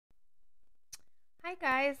Hi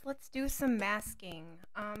guys, let's do some masking.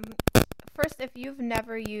 First, if you've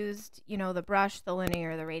never used, the brush, the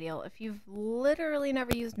linear, the radial, if you've literally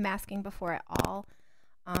never used masking before at all,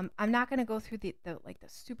 I'm not going to go through the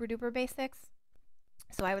super duper basics.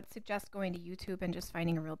 So I would suggest going to YouTube and just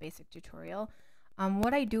finding a real basic tutorial.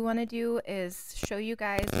 What I do want to do is show you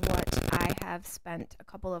guys what I have spent a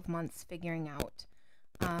couple of months figuring out.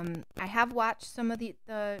 I have watched some of the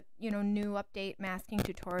new update masking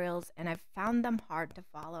tutorials, and I've found them hard to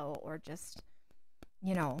follow, or just,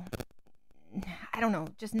 I don't know,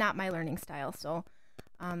 just not my learning style. So,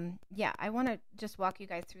 yeah, I want to just walk you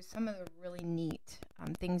guys through some of the really neat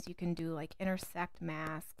things you can do, like intersect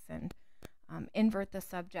masks and invert the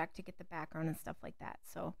subject to get the background and stuff like that.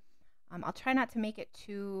 So, I'll try not to make it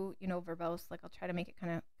too, verbose. Like, I'll try to make it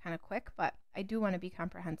kind of quick, but I do want to be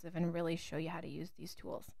comprehensive and really show you how to use these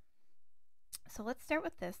tools. So let's start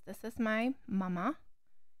with this. This is my mama,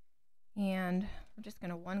 and we're just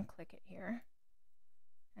going to one-click it here,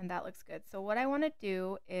 and that looks good. So what I want to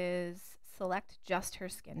do is select just her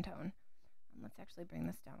skin tone. Let's actually bring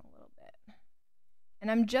this down a little bit.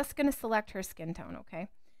 And I'm just going to select her skin tone, okay?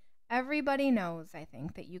 Everybody knows, I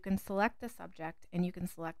think, that you can select the subject and you can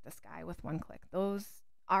select the sky with one click. Those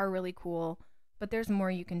are really cool, but there's more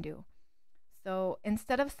you can do. So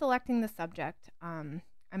instead of selecting the subject, I'm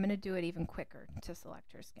going to do it even quicker to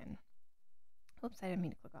select her skin. Oops, I didn't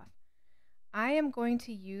mean to click off. I am going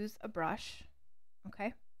to use a brush,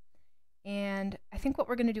 okay? And I think what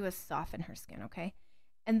we're going to do is soften her skin, okay?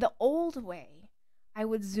 And the old way, I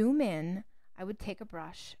would zoom in, I would take a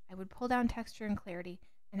brush, I would pull down texture and clarity,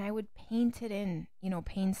 and I would paint it in,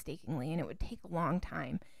 painstakingly, and it would take a long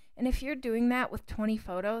time. And if you're doing that with 20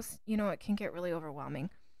 photos, it can get really overwhelming.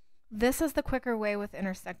 This is the quicker way with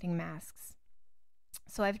intersecting masks.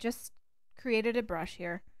 So I've just created a brush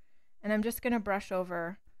here, and I'm just going to brush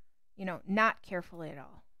over, not carefully at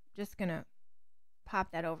all. Just going to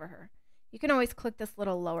pop that over her. You can always click this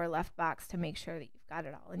little lower left box to make sure that you've got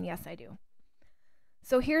it all, and yes, I do.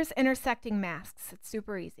 So here's intersecting masks. It's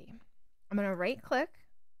super easy. I'm going to right click,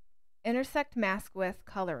 intersect mask with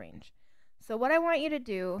color range. So what I want you to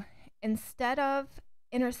do, instead of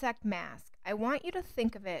intersect mask, I want you to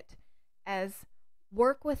think of it as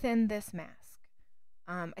work within this mask.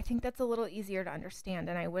 I think that's a little easier to understand,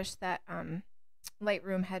 and I wish that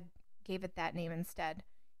Lightroom had gave it that name instead.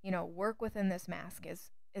 Work within this mask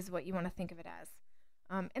is what you want to think of it as.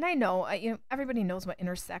 And I know, everybody knows what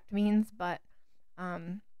intersect means, but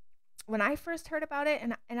when I first heard about it,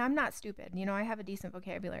 and I'm not stupid, I have a decent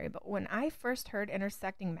vocabulary, but when I first heard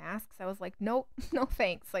intersecting masks, I was like, nope, no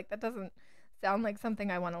thanks. Like, that doesn't sound like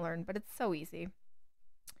something I want to learn, but it's so easy.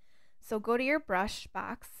 So go to your brush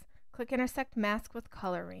box, click intersect mask with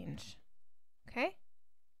color range, okay?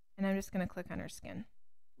 And I'm just going to click on her skin.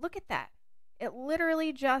 Look at that. It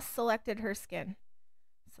literally just selected her skin.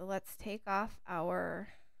 So let's take off our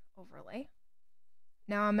overlay.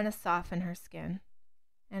 Now I'm going to soften her skin.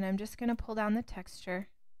 And I'm just going to pull down the texture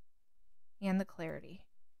and the clarity.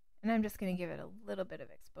 And I'm just going to give it a little bit of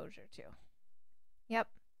exposure too. Yep.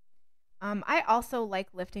 I also like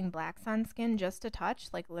lifting blacks on skin just a touch,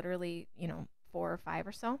 like literally, 4 or 5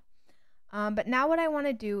 or so. But now what I want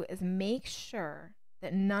to do is make sure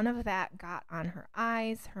that none of that got on her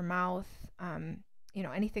eyes, her mouth,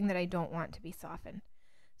 anything that I don't want to be softened.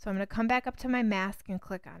 So I'm going to come back up to my mask and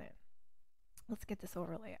click on it. Let's get this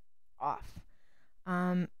overlay off.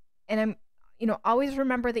 And I'm, always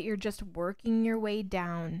remember that you're just working your way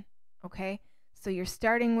down, okay? So you're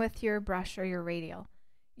starting with your brush or your radial.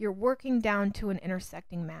 You're working down to an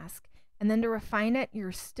intersecting mask. And then to refine it,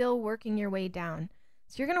 you're still working your way down.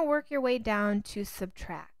 So you're going to work your way down to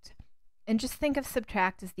subtract. And just think of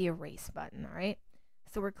subtract as the erase button, all right?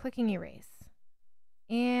 So we're clicking erase.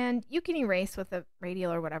 And you can erase with a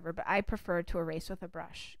radial or whatever, but I prefer to erase with a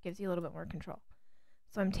brush. Gives you a little bit more control.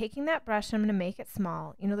 So I'm taking that brush and I'm going to make it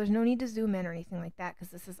small. There's no need to zoom in or anything like that because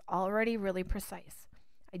this is already really precise.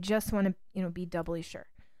 I just want to, be doubly sure.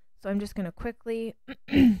 So I'm just going to quickly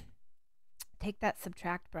take that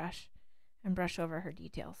subtract brush and brush over her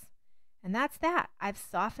details. And that's that. I've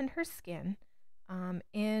softened her skin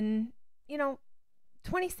in,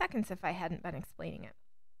 20 seconds if I hadn't been explaining it.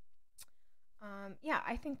 Yeah,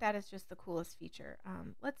 I think that is just the coolest feature.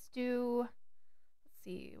 Let's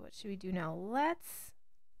see, what should we do now? Let's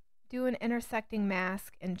do an intersecting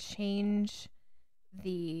mask and change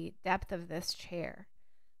the depth of this chair.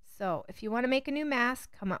 So if you want to make a new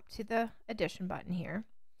mask, come up to the addition button here.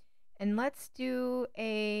 And let's do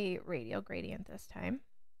a radial gradient this time.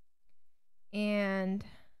 And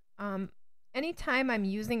anytime I'm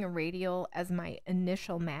using a radial as my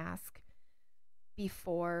initial mask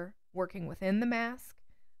before working within the mask,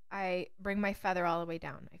 I bring my feather all the way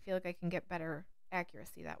down. I feel like I can get better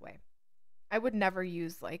accuracy that way. I would never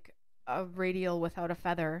use like a radial without a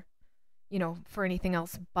feather, you know, for anything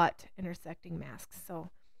else but intersecting masks. So,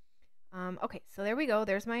 okay, so there we go.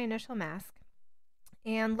 There's my initial mask.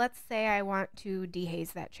 And let's say I want to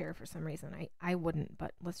dehaze that chair for some reason. I wouldn't,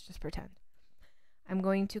 but let's just pretend. I'm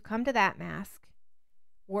going to come to that mask,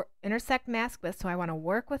 intersect mask with, so I want to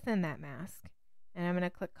work within that mask, and I'm going to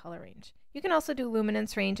click color range. You can also do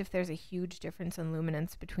luminance range if there's a huge difference in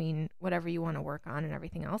luminance between whatever you want to work on and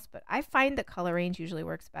everything else, but I find that color range usually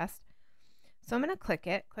works best. So I'm going to click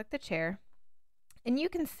it, click the chair, and you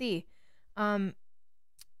can see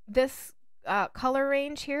this color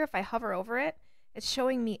range here. If I hover over it, it's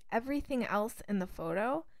showing me everything else in the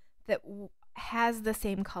photo that has the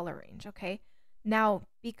same color range, okay? Now,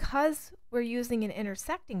 because we're using an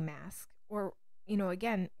intersecting mask, or, you know,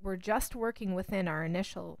 again, we're just working within our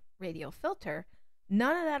initial radial filter,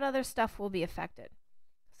 none of that other stuff will be affected.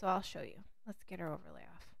 So I'll show you. Let's get our overlay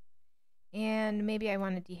off. And maybe I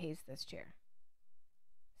want to dehaze this chair.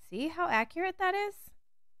 See how accurate that is?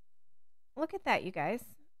 Look at that, you guys.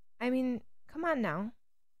 I mean, come on now.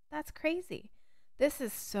 That's crazy. This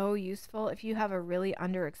is so useful if you have a really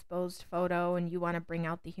underexposed photo and you want to bring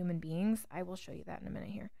out the human beings. I will show you that in a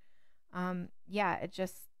minute here. Yeah, it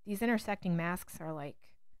just, these intersecting masks are like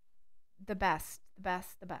the best, the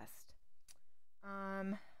best, the best.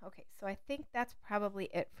 Okay, so I think that's probably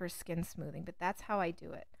it for skin smoothing, but that's how I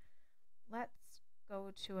do it. Let's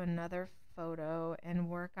go to another photo and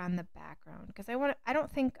work on the background, because I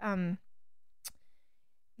don't think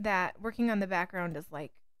that working on the background is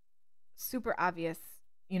like super obvious,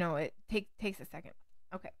 you know, it takes a second.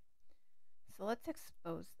 Okay, so let's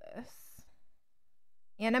expose this.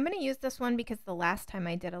 And I'm going to use this one because the last time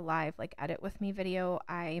I did a live like edit with me video,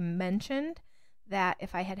 I mentioned that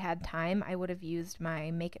if I had had time, I would have used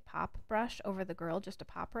my Make It Pop brush over the girl just to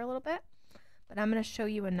pop her a little bit. But I'm going to show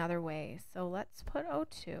you another way. So let's put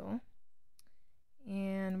O2,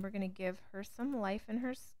 and we're going to give her some life in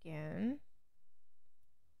her skin.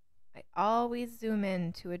 I always zoom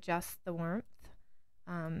in to adjust the warmth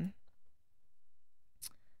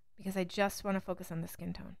because I just want to focus on the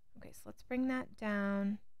skin tone. Okay, so let's bring that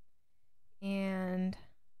down. And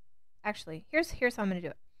actually, here's how I'm going to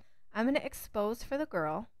do it. I'm going to expose for the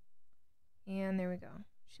girl. And there we go.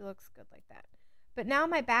 She looks good like that. But now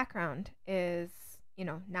my background is, you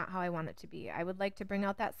know, not how I want it to be. I would like to bring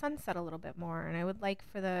out that sunset a little bit more. And I would like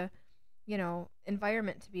for the, you know,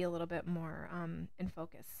 environment to be a little bit more in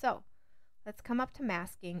focus. So let's come up to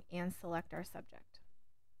masking and select our subject.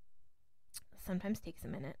 Sometimes takes a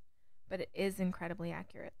minute, but it is incredibly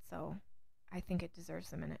accurate. So I think it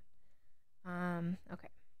deserves a minute. Okay.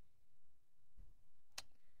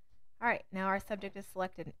 All right, now our subject is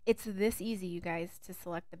selected. It's this easy, you guys, to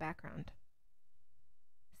select the background.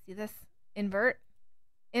 See this? Invert,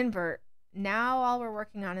 invert. Now all we're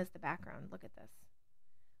working on is the background. Look at this.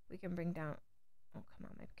 We can bring down, oh, come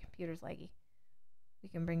on, my computer's laggy. We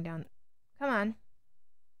can bring down, come on.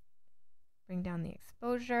 Bring down the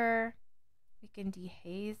exposure. We can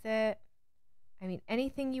dehaze it. I mean,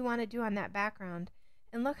 anything you want to do on that background.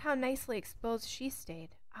 And look how nicely exposed she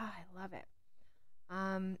stayed. Ah, I love it.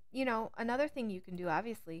 You know, another thing you can do,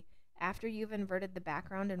 obviously, after you've inverted the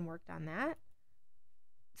background and worked on that,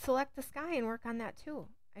 select the sky and work on that too.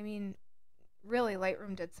 I mean, really,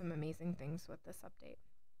 Lightroom did some amazing things with this update.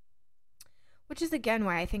 Which is, again,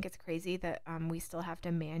 why I think it's crazy that we still have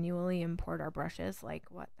to manually import our brushes. Like,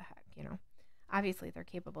 what the heck, you know? Obviously, they're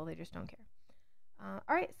capable. They just don't care.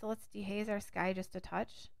 All right, so let's dehaze our sky just a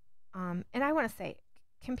touch. And I want to say,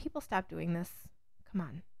 can people stop doing this? Come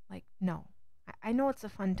on. Like, no. I know it's a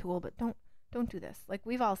fun tool, but don't do this. Like,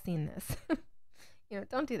 we've all seen this. You know,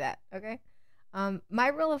 don't do that, okay? My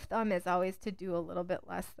rule of thumb is always to do a little bit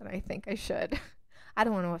less than I think I should. I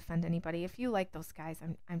don't want to offend anybody. If you like those guys,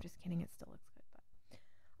 I'm just kidding. It still looks good. But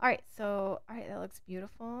all right, so that looks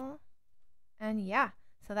beautiful. And yeah,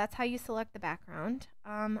 so that's how you select the background.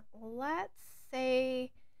 Let's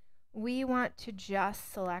say we want to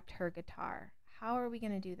just select her guitar. How are we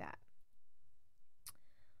going to do that?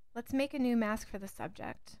 Let's make a new mask for the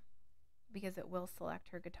subject because it will select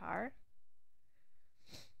her guitar.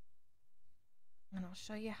 And I'll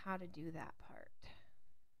show you how to do that part.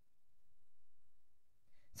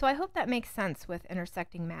 So I hope that makes sense with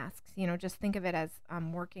intersecting masks. You know, just think of it as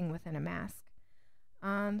working within a mask.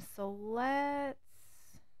 So let's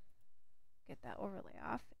get that overlay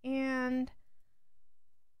off. And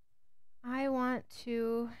I want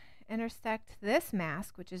to intersect this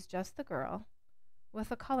mask, which is just the girl,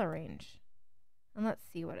 with a color range. And let's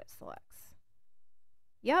see what it selects.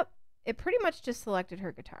 Yep, it pretty much just selected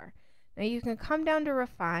her guitar. Now you can come down to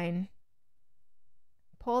refine,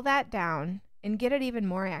 pull that down, and get it even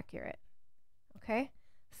more accurate. Okay?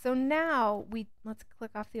 So now let's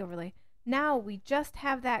click off the overlay. Now we just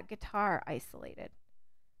have that guitar isolated.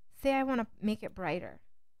 Say I want to make it brighter.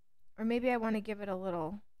 Or maybe I want to give it a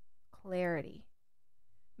little clarity.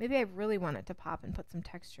 Maybe I really want it to pop and put some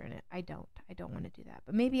texture in it. I don't want to do that.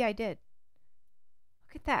 But maybe I did.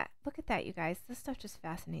 Look at that. Look at that, you guys. This stuff just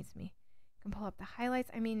fascinates me. You can pull up the highlights.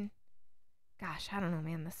 I mean, gosh, I don't know,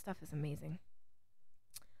 man. This stuff is amazing.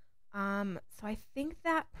 So I think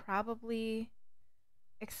that probably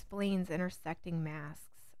explains intersecting masks.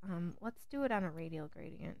 Let's do it on a radial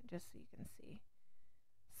gradient just so you can see.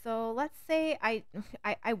 So let's say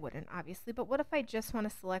I wouldn't, obviously, but what if I just want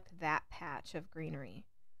to select that patch of greenery?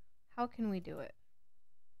 How can we do it?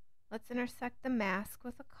 Let's intersect the mask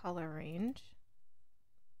with a color range.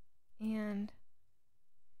 And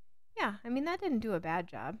yeah, I mean, that didn't do a bad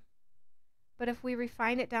job. But if we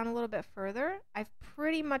refine it down a little bit further, I've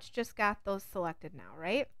pretty much just got those selected now,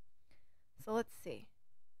 right? So let's see.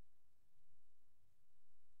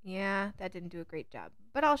 Yeah, that didn't do a great job.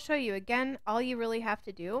 But I'll show you again. All you really have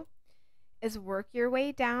to do is work your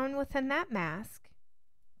way down within that mask,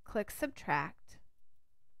 click subtract,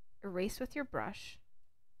 erase with your brush,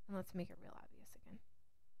 and let's make it real obvious again.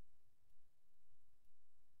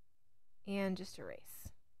 And just erase.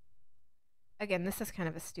 Again, this is kind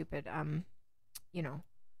of a stupid,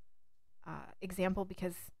 example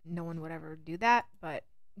because no one would ever do that, but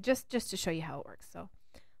just to show you how it works. So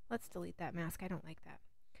let's delete that mask. I don't like that.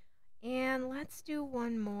 And let's do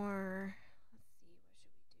one more. Let's see,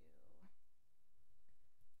 what should we do?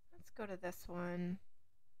 Let's go to this one.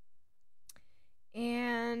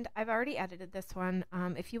 And I've already edited this one.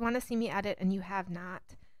 If you want to see me edit and you have not,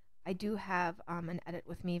 I do have an edit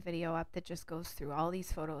with me video up that just goes through all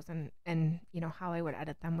these photos and you know how I would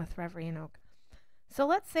edit them with Reverie Oak. So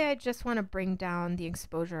let's say I just want to bring down the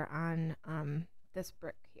exposure on this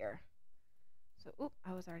brick here. So,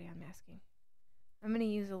 I was already unmasking. I'm going to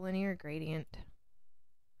use a linear gradient.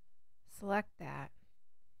 Select that.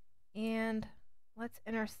 And let's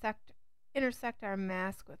intersect our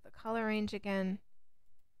mask with the color range again.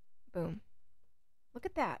 Boom. Look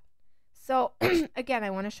at that. So again,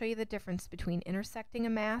 I want to show you the difference between intersecting a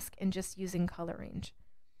mask and just using color range.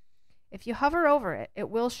 If you hover over it, it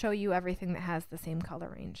will show you everything that has the same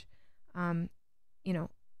color range. You know,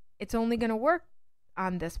 it's only going to work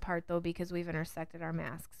on this part though because we've intersected our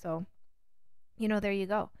mask. So, you know, there you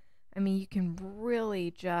go. I mean, you can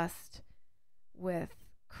really just, with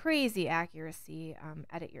crazy accuracy,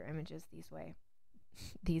 edit your images this way.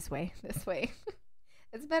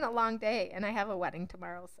 It's been a long day, and I have a wedding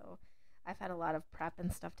tomorrow, so I've had a lot of prep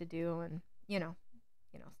and stuff to do, and you know,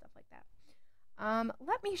 stuff like that.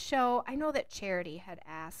 Let me show. I know that Charity had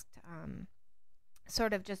asked,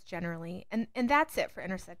 sort of just generally, and that's it for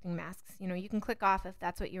intersecting masks. You know, you can click off if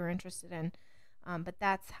that's what you're interested in, but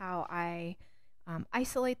that's how I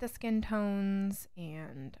isolate the skin tones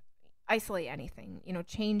and isolate anything. You know,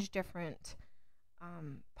 change different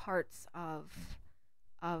parts of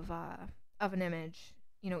an image,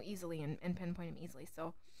 you know, easily and pinpoint them easily.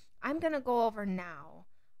 So I'm going to go over now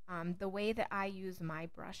the way that I use my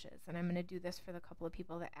brushes, and I'm going to do this for the couple of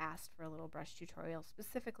people that asked for a little brush tutorial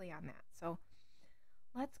specifically on that. So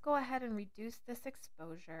let's go ahead and reduce this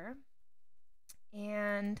exposure,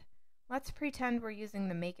 and let's pretend we're using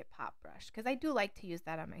the Make It Pop brush, because I do like to use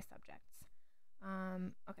that on my subjects.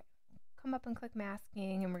 Okay, come up and click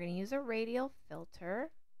masking, and we're going to use a radial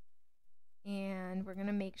filter, and we're going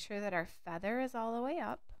to make sure that our feather is all the way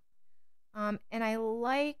up. And I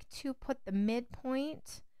like to put the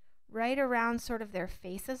midpoint right around sort of their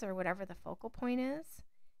faces or whatever the focal point is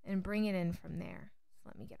and bring it in from there. So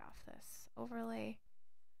let me get off this overlay.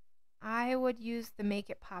 I would use the Make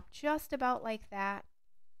It Pop just about like that.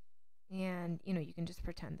 And, you know, you can just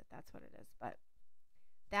pretend that that's what it is. But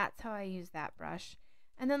that's how I use that brush.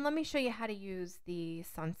 And then let me show you how to use the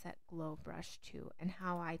Sunset Glow brush too and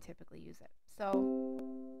how I typically use it. So,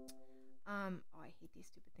 oh, I hate these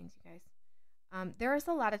stupid things, you guys. There's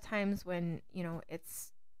a lot of times when, you know,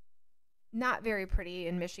 it's not very pretty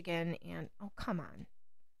in Michigan and, oh, come on.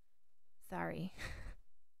 Sorry.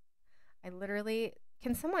 I literally,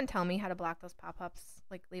 can someone tell me how to block those pop-ups?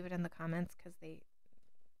 Like, leave it in the comments because they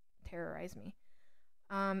terrorize me.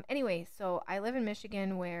 Anyway, so I live in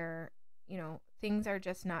Michigan where, you know, things are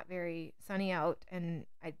just not very sunny out, and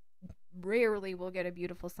I rarely will get a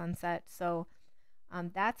beautiful sunset. So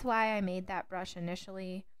that's why I made that brush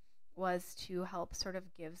initially, was to help sort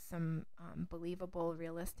of give some believable,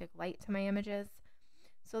 realistic light to my images.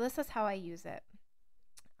 So this is how I use it.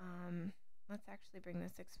 let's actually bring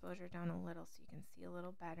this exposure down a little so you can see a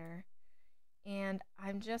little better. And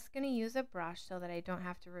I'm just going to use a brush so that I don't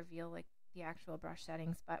have to reveal like the actual brush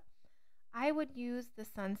settings, but I would use the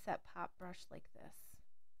Sunset Pop brush like this.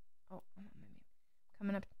 Oh,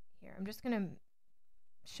 coming up here. I'm just going to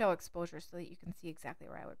show exposure so that you can see exactly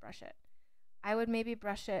where I would brush it. I would maybe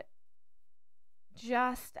brush it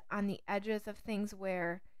just on the edges of things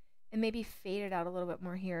where it maybe faded out a little bit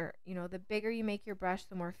more here. You know, the bigger you make your brush,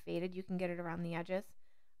 the more faded you can get it around the edges.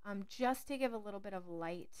 Just to give a little bit of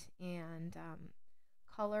light and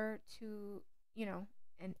color to, you know,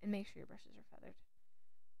 and make sure your brushes are feathered.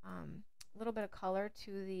 A little bit of color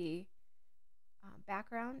to the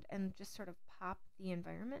background and just sort of pop the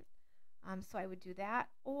environment. So I would do that,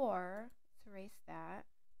 or let's erase that.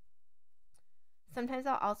 Sometimes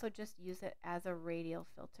I'll also just use it as a radial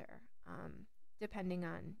filter, depending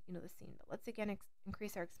on, you know, the scene. But let's again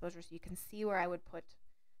increase our exposure so you can see where I would put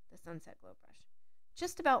the Sunset Glow brush.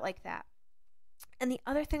 Just about like that. And the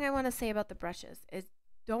other thing I want to say about the brushes is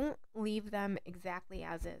don't leave them exactly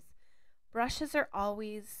as is. Brushes are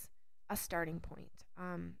always a starting point.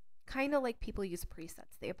 Kind of like people use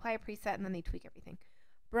presets. They apply a preset and then they tweak everything.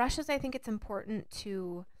 Brushes, I think it's important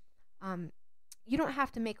to, you don't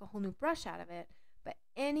have to make a whole new brush out of it, but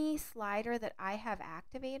any slider that I have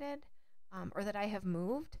activated or that I have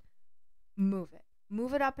moved, move it.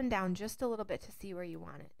 Move it up and down just a little bit to see where you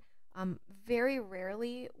want it. Very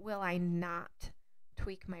rarely will I not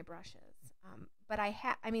tweak my brushes. But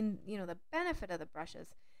I mean, you know, the benefit of the brushes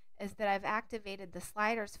is that I've activated the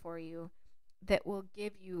sliders for you that will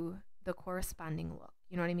give you the corresponding look.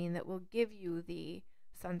 You know what I mean? That will give you the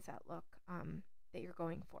sunset look that you're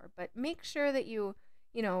going for. But make sure that you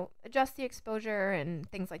know, adjust the exposure and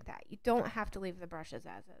things like that. You don't have to leave the brushes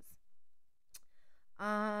as is.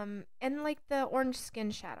 And like the orange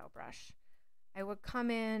skin shadow brush, I would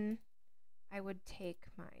come in, I would take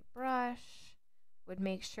my brush, would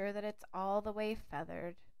make sure that it's all the way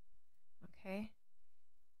feathered, okay,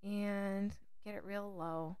 and get it real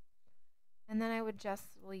low. And then I would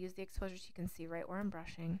we'll use the exposure so you can see right where I'm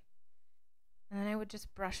brushing. And then I would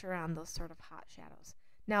just brush around those sort of hot shadows.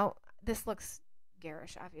 Now, this looks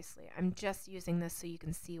garish, obviously. I'm just using this so you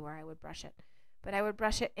can see where I would brush it. But I would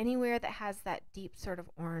brush it anywhere that has that deep sort of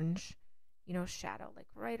orange, you know, shadow, like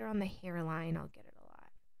right around the hairline. I'll get it a lot.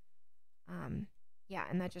 Yeah,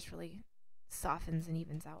 and that just really softens and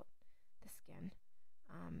evens out the skin.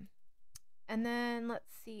 And then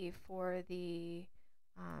let's see for the,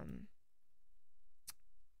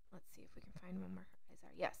 let's see if we can find one where her eyes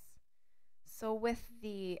are. Yes. So with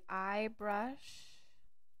the eye brush,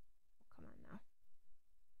 come on now.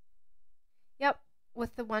 Yep,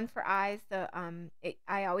 with the one for eyes,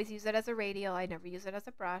 I always use it as a radial. I never use it as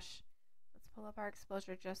a brush. Let's pull up our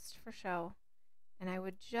exposure just for show. And I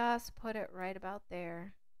would just put it right about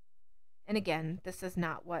there. And again, this is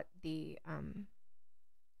not what the,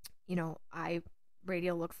 you know, eye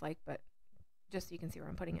radial looks like, but just so you can see where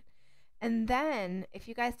I'm putting it. And then, if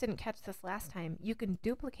you guys didn't catch this last time, you can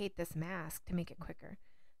duplicate this mask to make it quicker.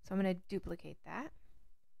 So I'm going to duplicate that.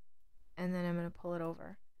 And then I'm going to pull it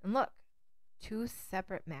over. And look, 2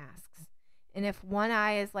 separate masks. And if one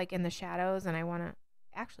eye is like in the shadows and I want to,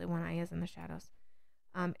 actually one eye is in the shadows,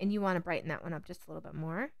 and you want to brighten that one up just a little bit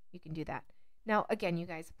more, you can do that. Now, again, you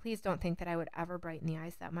guys, please don't think that I would ever brighten the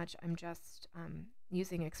eyes that much. I'm just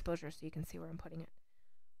using exposure so you can see where I'm putting it.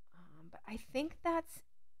 But I think that's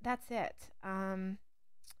it.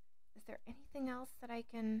 Is there anything else that I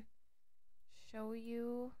can show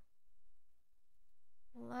you?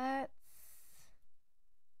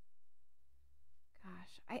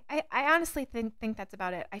 Gosh, I honestly think that's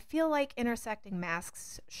about it. I feel like intersecting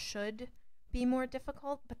masks should be more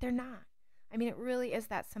difficult, but they're not. I mean, it really is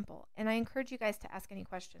that simple. And I encourage you guys to ask any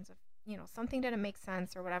questions. If, you know, something didn't make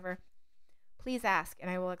sense or whatever, please ask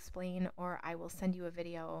and I will explain, or I will send you a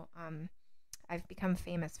video. I've become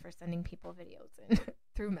famous for sending people videos in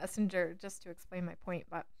through Messenger just to explain my point.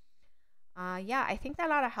 But yeah, I think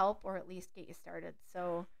that ought to help, or at least get you started.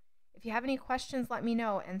 So if you have any questions, let me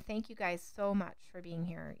know. And thank you guys so much for being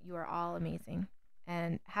here. You are all amazing.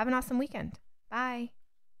 And have an awesome weekend. Bye.